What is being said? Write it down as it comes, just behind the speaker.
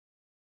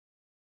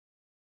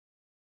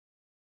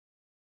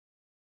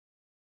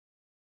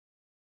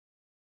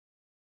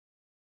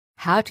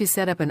How to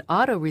set up an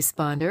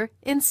autoresponder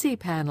in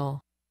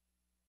cPanel.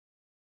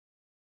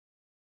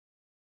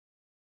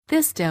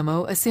 This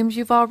demo assumes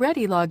you've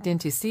already logged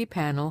into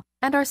cPanel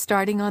and are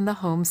starting on the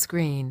home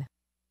screen.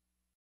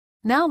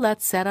 Now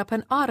let's set up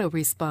an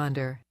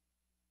autoresponder.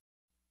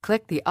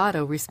 Click the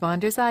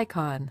autoresponders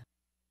icon.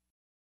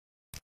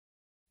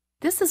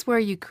 This is where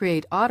you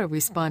create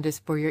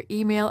autoresponders for your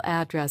email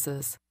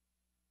addresses.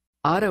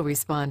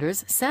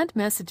 Autoresponders send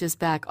messages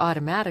back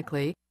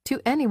automatically to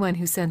anyone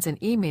who sends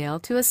an email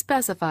to a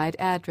specified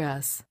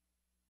address.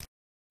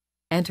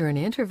 Enter an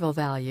interval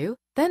value,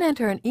 then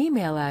enter an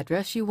email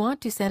address you want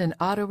to send an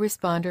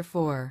autoresponder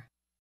for.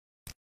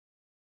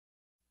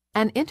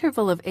 An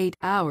interval of 8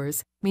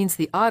 hours means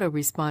the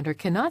autoresponder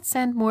cannot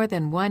send more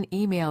than one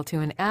email to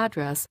an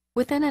address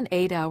within an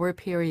 8-hour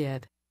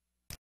period.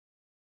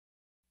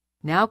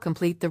 Now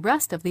complete the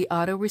rest of the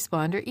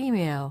autoresponder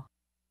email.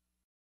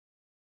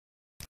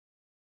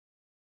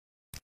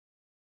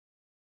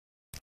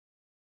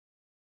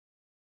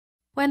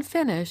 When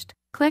finished,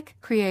 click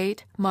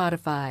Create,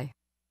 Modify.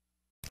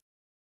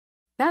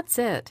 That's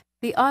it.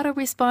 The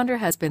autoresponder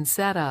has been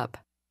set up.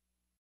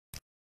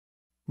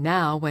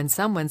 Now, when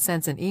someone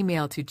sends an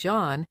email to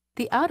John,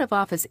 the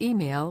out-of-office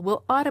email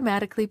will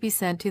automatically be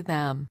sent to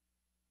them.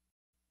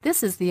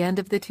 This is the end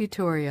of the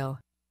tutorial.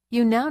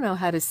 You now know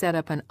how to set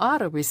up an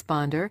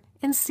autoresponder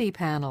in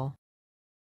cPanel.